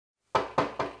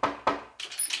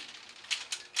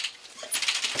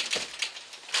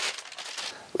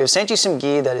We've sent you some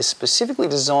gear that is specifically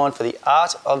designed for the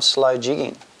art of slow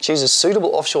jigging. Choose a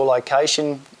suitable offshore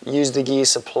location, use the gear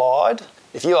supplied.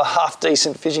 If you're a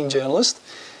half-decent fishing journalist,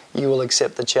 you will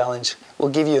accept the challenge. We'll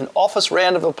give you an office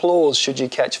round of applause should you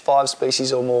catch 5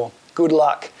 species or more. Good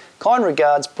luck. Kind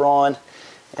regards, Brian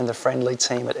and the friendly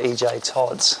team at EJ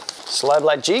Todd's. Slow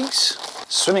blade jigs,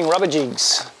 swimming rubber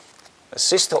jigs,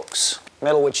 assist hooks,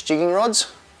 metal witch jigging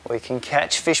rods. We can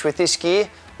catch fish with this gear.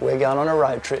 We're going on a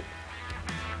road trip.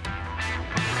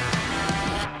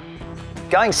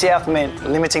 Going south meant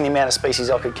limiting the amount of species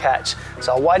I could catch,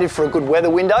 so I waited for a good weather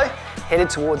window, headed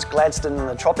towards Gladstone in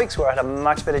the tropics where I had a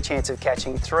much better chance of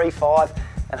catching 3, 5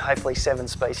 and hopefully 7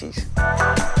 species.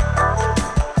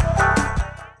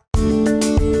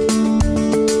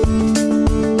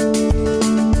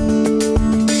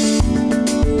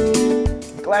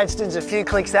 Gladstone's a few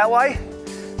clicks that way.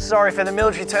 Sorry for the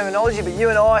military terminology, but you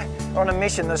and I are on a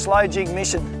mission, the slow jig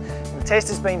mission. The test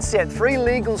has been set: 3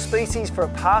 legal species for a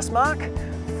pass mark,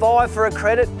 5 for a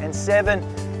credit, and 7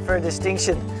 for a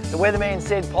distinction. The weatherman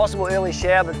said possible early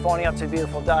shower, but finding up to a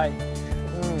beautiful day.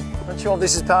 Not sure if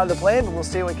this is part of the plan, but we'll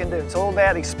see what we can do. It's all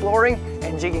about exploring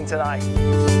and jigging today.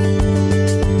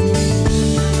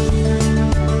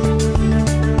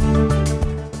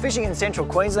 Fishing in central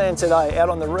Queensland today, out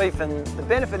on the reef, and the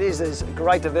benefit is there's a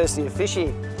great diversity of fish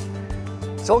here.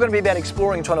 It's all going to be about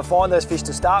exploring and trying to find those fish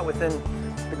to start with, and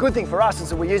the good thing for us is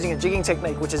that we're using a jigging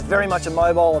technique, which is very much a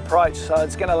mobile approach, so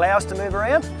it's going to allow us to move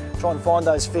around, try and find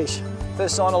those fish.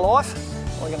 First sign of life,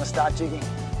 we're going to start jigging.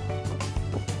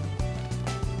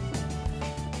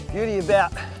 Beauty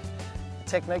about a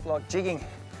technique like jigging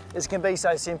is it can be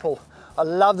so simple. I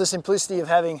love the simplicity of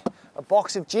having a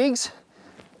box of jigs,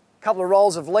 a couple of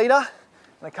rolls of leader,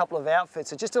 and a couple of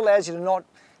outfits. It just allows you to not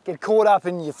get caught up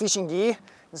in your fishing gear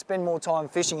and spend more time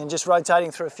fishing and just rotating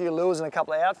through a few lures and a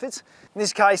couple of outfits. In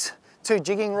this case, 2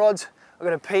 jigging rods. I've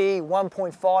got a PE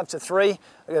 1.5 to 3, I've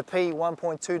got a PE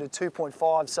 1.2 to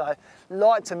 2.5, so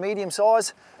light to medium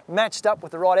size, matched up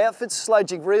with the right outfits. Slow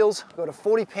jig reels, I've got a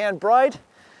 40-pound braid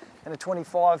and a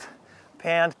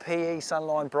 25-pound PE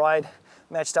sunline braid,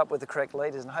 matched up with the correct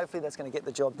leaders, and hopefully that's going to get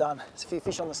the job done. There's a few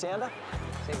fish on the sounder.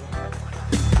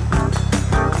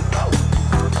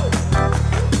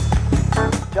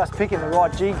 Just picking the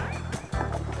right jig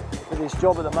for this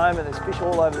job at the moment. There's fish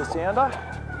all over the sounder,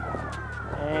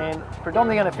 and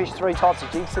predominantly going to fish 3 types of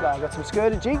jigs today. I've got some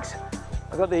skirted jigs,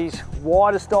 I've got these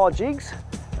wider style jigs,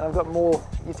 and I've got more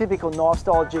your typical knife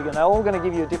style jig, and they're all going to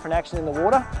give you a different action in the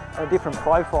water and a different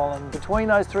profile, and between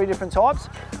those 3 different types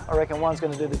I reckon one's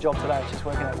going to do the job today. It's just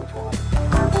working out which one.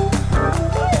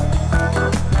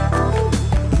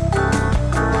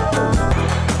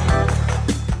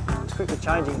 Just quickly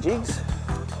changing jigs.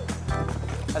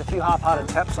 Had a few half-hearted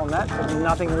taps on that, but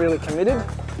nothing really committed.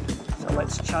 So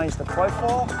let's change the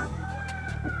profile.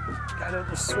 Go to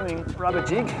the swimming rubber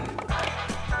jig.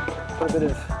 Put a bit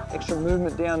of extra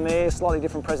movement down there, slightly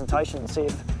different presentation, and see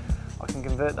if I can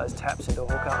convert those taps into a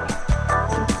hookup.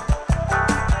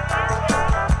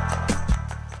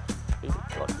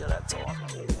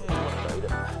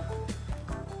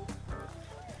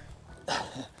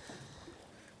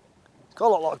 Got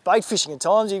a lot like bait fishing at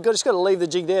times. You've just got to leave the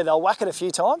jig there. They'll whack it a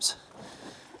few times.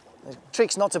 The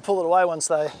trick's not to pull it away once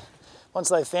they've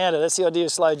found it. That's the idea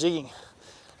of slow jigging.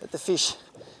 Let the fish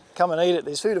come and eat it.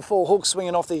 There's 2 to 4 hooks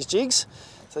swinging off these jigs,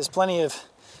 so there's plenty of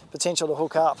potential to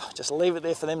hook up. Just leave it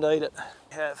there for them to eat it.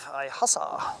 We have a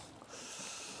hussar.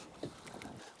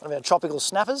 One of our tropical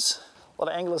snappers. A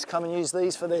lot of anglers come and use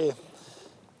these for their,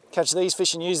 catch these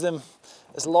fish and use them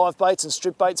as live baits and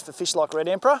strip baits for fish like red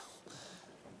emperor.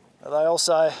 But they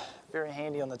also very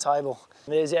handy on the table.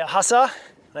 There's our hussar,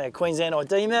 our Queensland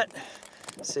ID mat.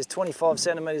 It says 25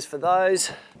 centimetres for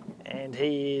those, and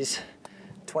he is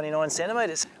 29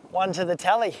 centimetres. 1 to the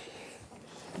tally.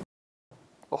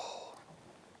 Oh.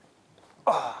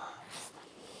 Oh.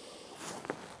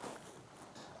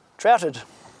 Trouted.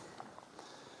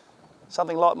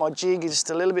 Something like my jig, just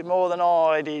a little bit more than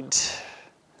I did.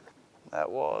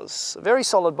 That was a very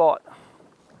solid bite.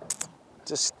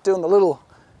 Just doing the little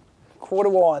quarter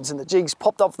winds, and the jigs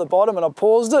popped off the bottom, and I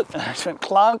paused it and it went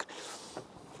clunk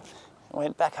and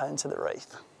went back home to the reef.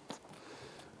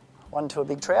 1 to a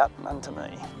big trout, none to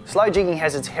me. Slow jigging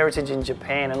has its heritage in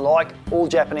Japan, and like all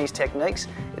Japanese techniques,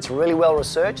 it's really well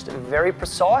researched, very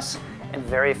precise and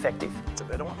very effective. It's a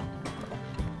better one.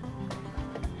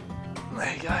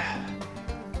 There you go.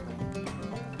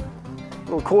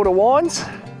 Little quarter winds,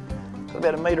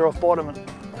 about 1 metre off bottom, and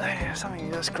there,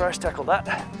 something just crash tackled that.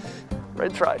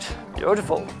 Red throat,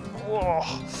 beautiful. Oh,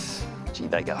 gee,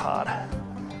 they go hard.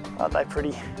 Aren't they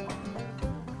pretty?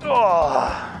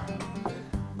 Oh,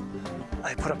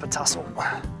 they put up a tussle.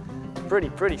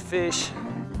 Pretty fish.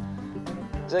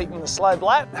 He's eaten the slow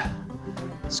blat,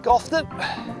 scoffed it.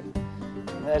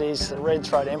 And that is the red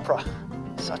throat emperor.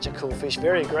 Such a cool fish,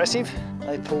 very aggressive.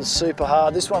 They pull super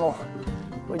hard. This one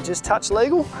we just touch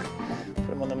legal. Put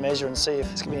him on the measure and see if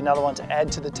it's gonna be another one to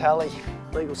add to the tally.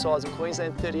 Legal size in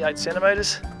Queensland, 38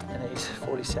 centimetres, and he's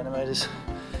 40 centimetres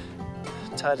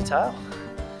toe to tail.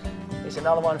 Here's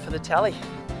another one for the tally.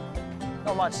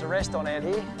 Not much to rest on out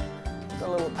here. Got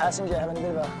a little passenger having a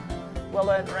bit of a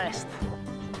well-earned rest.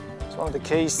 So one of the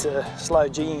keys to slow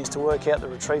jigging is to work out the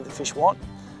retrieve the fish want.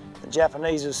 The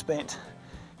Japanese have spent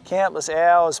countless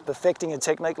hours perfecting a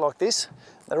technique like this.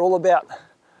 They're all about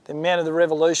the amount of the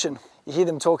revolution. You hear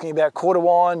them talking about quarter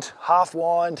wind, half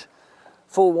wind,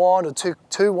 full wind, or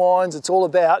two winds. It's all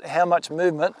about how much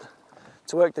movement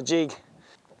to work the jig.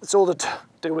 It's all to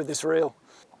do with this reel.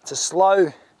 It's a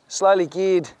slowly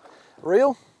geared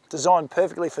reel, designed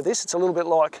perfectly for this. It's a little bit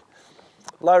like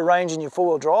low range in your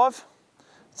four-wheel drive.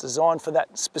 It's designed for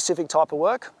that specific type of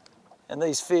work. And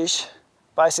these fish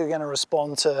basically going to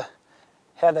respond to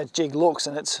how that jig looks,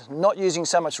 and it's not using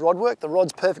so much rod work. The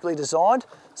rod's perfectly designed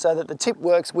so that the tip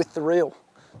works with the reel.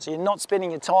 So you're not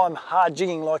spending your time hard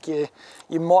jigging like you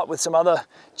might with some other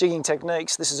jigging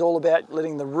techniques. This is all about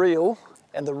letting the reel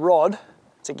and the rod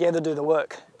together do the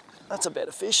work. That's a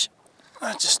better fish.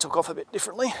 That just took off a bit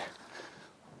differently.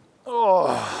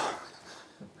 Oh,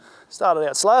 started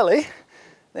out slowly,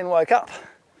 then woke up.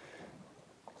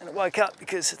 And it woke up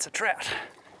because it's a trout.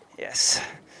 Yes.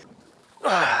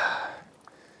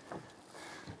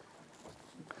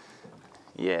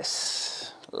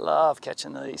 Yes, love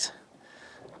catching these.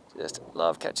 Just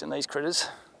love catching these critters.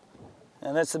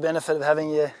 And that's the benefit of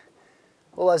having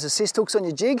all those assist hooks on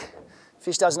your jig.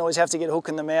 Fish doesn't always have to get a hook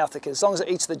in the mouth, because as long as it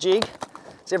eats the jig,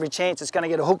 there's every chance it's going to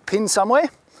get a hook pinned somewhere.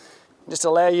 Just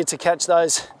allow you to catch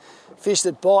those fish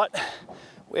that bite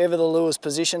wherever the lure's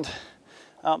positioned.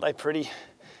 Aren't they pretty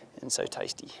and so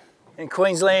tasty? In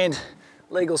Queensland,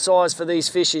 legal size for these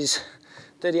fish is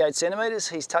 38 centimetres.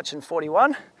 He's touching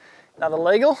 41. Another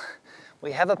legal.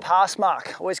 We have a pass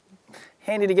mark. Always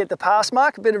handy to get the pass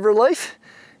mark, a bit of relief.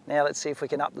 Now let's see if we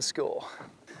can up the score.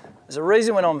 There's a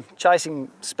reason when I'm chasing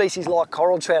species like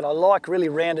coral trout, I like really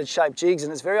rounded shaped jigs,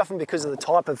 and it's very often because of the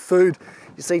type of food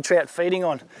you see trout feeding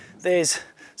on. There's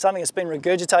something that's been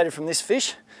regurgitated from this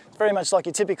fish. It's very much like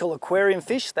your typical aquarium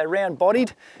fish. They're round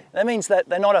bodied. That means that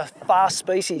they're not a fast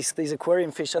species, these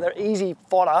aquarium fish, so they're easy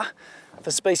fodder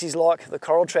for species like the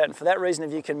coral trout. And for that reason,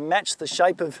 if you can match the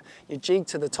shape of your jig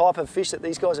to the type of fish that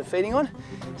these guys are feeding on,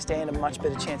 you stand a much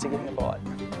better chance of getting a bite.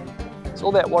 It's all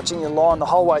about watching your line the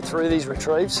whole way through these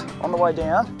retrieves, on the way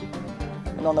down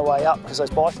and on the way up, because those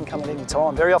bites can come at any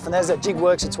time. Very often as that jig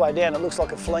works its way down, it looks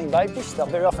like a fleeing bait fish. They'll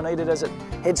very often eat it as it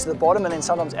heads to the bottom, and then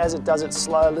sometimes as it does its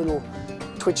slow little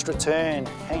twitched return,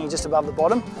 hanging just above the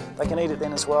bottom, they can eat it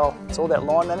then as well. It's all about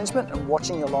line management and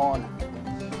watching your line.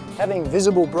 Having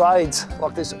visible braids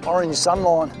like this orange sun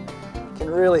line can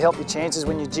really help your chances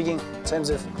when you're jigging, in terms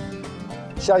of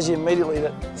shows you immediately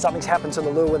that something's happened to the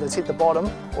lure, whether it's hit the bottom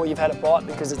or you've had a bite,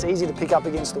 because it's easy to pick up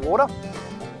against the water.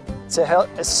 To help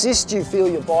assist you feel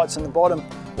your bites in the bottom,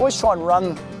 always try and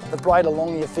run the braid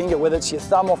along your finger, whether it's your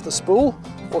thumb off the spool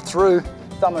or through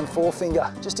thumb and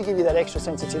forefinger, just to give you that extra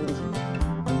sensitivity.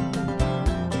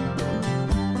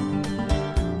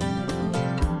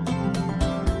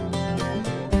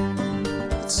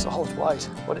 It's solid weight,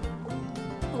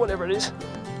 whatever it is.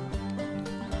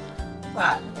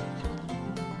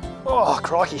 Oh,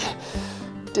 crikey.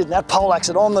 Didn't that poleaxe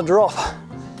it on the drop.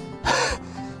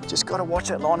 Just got to watch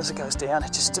that line as it goes down.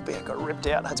 It's just about got ripped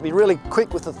out. Had to be really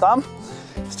quick with the thumb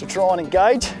just to try and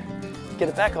engage. Get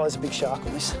it back. Oh, there's a big shark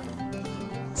on this.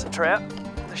 It's a trout,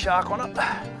 the shark on it.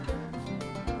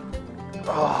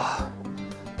 Oh,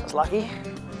 I was lucky.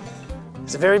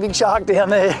 There's a very big shark down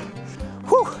there.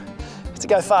 Whew, have to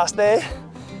go fast there.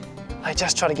 They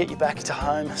just try to get you back to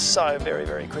home so very,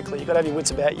 very quickly. You've got to have your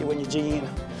wits about you when you're jigging in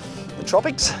the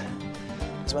tropics.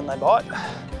 It's when they bite.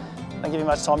 Don't give you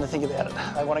much time to think about it.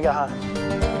 They want to go home.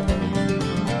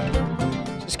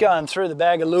 Just going through the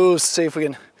bag of lures to see if we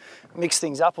can mix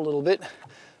things up a little bit.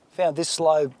 Found this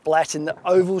slow blat in the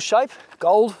oval shape,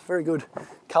 gold, very good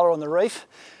colour on the reef.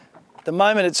 At the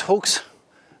moment its hooks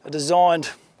are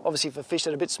designed obviously for fish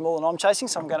that are a bit smaller than I'm chasing,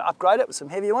 so I'm going to upgrade it with some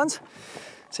heavier ones.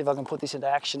 See if I can put this into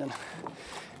action and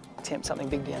attempt something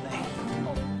big down there.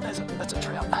 Oh, that's a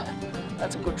trout.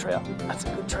 That's a good trout. That's a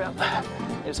good trout.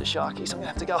 There's a sharky, so I'm gonna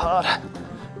have to go hard.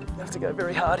 I'm gonna have to go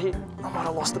very hard here. I might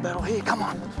have lost the battle here. Come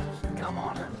on, come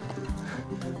on.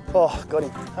 Oh, got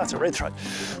him. That's a red throat.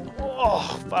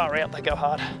 Oh, far out, they go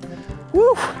hard.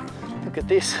 Woo! Look at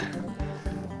this.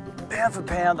 Pound for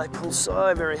pound, they pull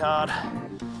so very hard.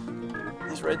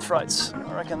 These red throats,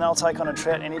 I reckon they'll take on a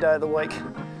trout any day of the week.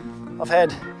 I've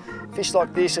had fish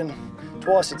like this and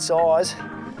twice its size,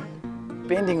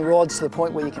 bending rods to the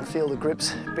point where you can feel the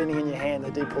grips bending in your hand.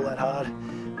 They do pull that hard.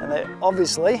 And they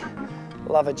obviously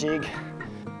love a jig.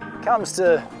 When it comes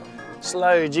to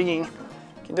slow jigging,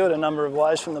 you can do it a number of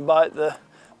ways from the boat. The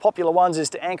popular ones is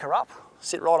to anchor up,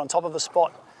 sit right on top of a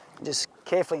spot, and just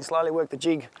carefully and slowly work the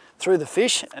jig through the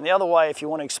fish. And the other way, if you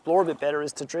want to explore a bit better,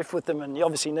 is to drift with them, and you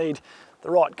obviously need the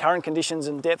right current conditions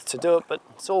and depth to do it, but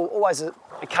it's always a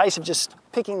case of just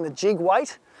picking the jig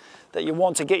weight that you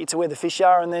want to get you to where the fish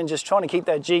are, and then just trying to keep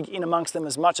that jig in amongst them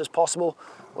as much as possible,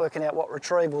 working out what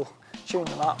retrieve will tune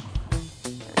them up.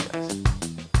 There he goes.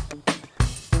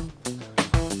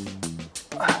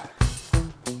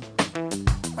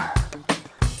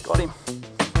 Got him.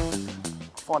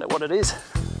 Find out what it is.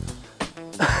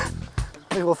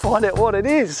 We will find out what it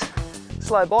is.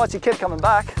 Slow bites, he kept coming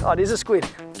back. Oh, it is a squid.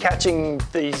 Catching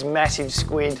these massive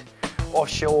squid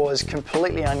offshore is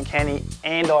completely uncanny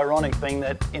and ironic, being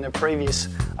that in a previous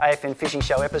AFN Fishing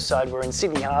Show episode, we're in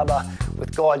Sydney Harbour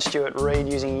with guide Stuart Reid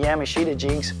using Yamashita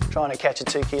jigs, trying to catch a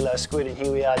 2 kilo squid, and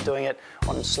here we are doing it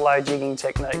on slow jigging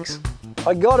techniques.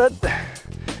 I got it.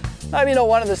 Maybe not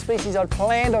one of the species I'd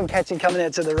planned on catching coming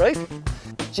out to the reef.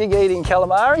 Jig-eating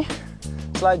calamari,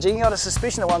 slow jigging. I had a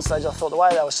suspicion at one stage, I thought the way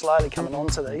they were slowly coming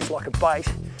onto these like a bait,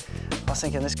 I was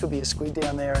thinking this could be a squid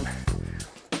down there. And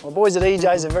my boys at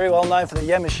Nige's are very well known for the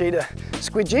Yamashita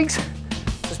squid jigs.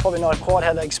 It's probably not quite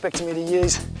how they expected me to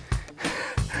use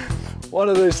one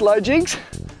of those slow jigs,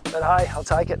 but hey, I'll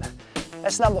take it.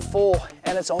 That's number 4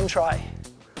 and it's on tray.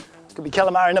 Could be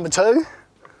calamari number 2,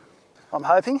 I'm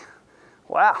hoping.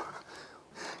 Wow,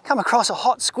 come across a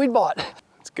hot squid bite.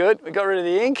 It's good, we got rid of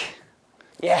the ink.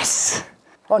 Yes,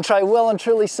 on tray well and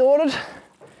truly sorted.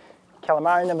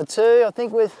 Calamari number 2, I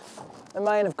think, with a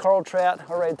main of coral trout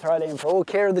or red throat in for all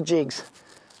care of the jigs.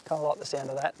 Kind of like the sound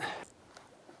of that.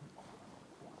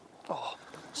 Oh,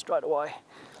 straight away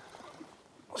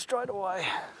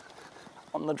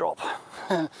on the drop.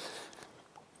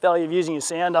 Value of using your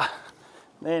sounder,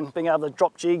 then being able to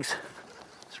drop jigs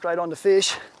straight onto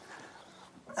fish.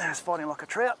 It's fighting like a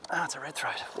trout. Ah, it's a red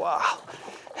throat. Wow.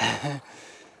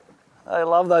 I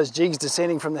love those jigs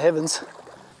descending from the heavens.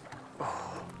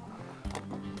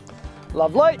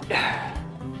 Lovely.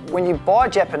 When you buy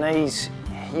Japanese,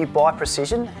 you buy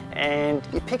precision, and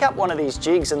you pick up one of these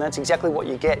jigs and that's exactly what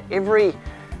you get. Every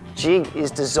jig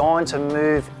is designed to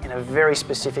move in a very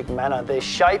specific manner. Their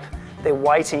shape, their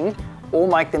weighting, all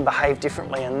make them behave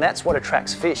differently, and that's what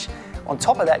attracts fish. On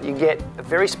top of that, you get a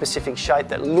very specific shape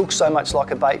that looks so much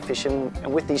like a bait fish, and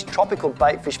with these tropical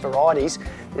bait fish varieties,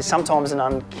 there's sometimes an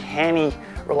uncanny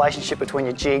relationship between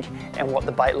your jig and what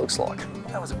the bait looks like.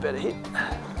 That was a better hit.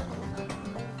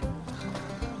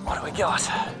 What do we got?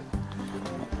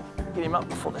 Get him up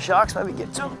before the sharks maybe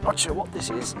get to him. Not sure what this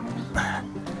is.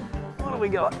 What do we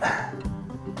got?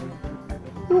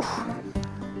 Oof.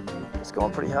 It's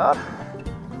gone pretty hard.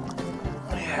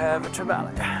 We have a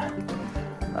trevally.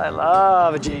 I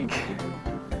love a jig.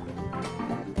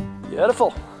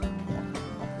 Beautiful.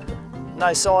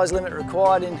 No size limit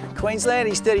required in Queensland.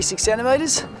 He's 36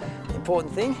 centimetres. The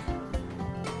important thing,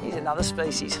 here's another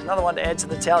species. Another one to add to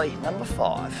the tally, number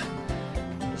 5.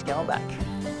 He's going back.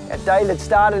 Our day that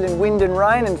started in wind and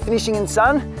rain and finishing in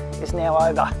sun is now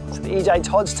over. So the EJ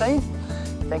Todd's team,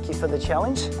 thank you for the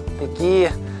challenge. The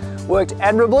gear worked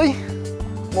admirably,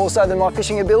 more so than my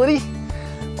fishing ability.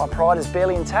 My pride is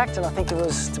barely intact, and I think if it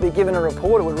was to be given a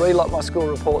report, it would read like my school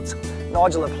reports.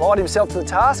 Nigel applied himself to the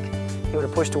task, he would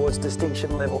have pushed towards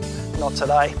distinction level. Not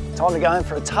today. Time to go in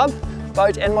for a tub,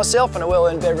 boat and myself, and a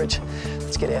well-earned beverage.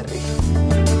 Let's get out of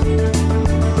here.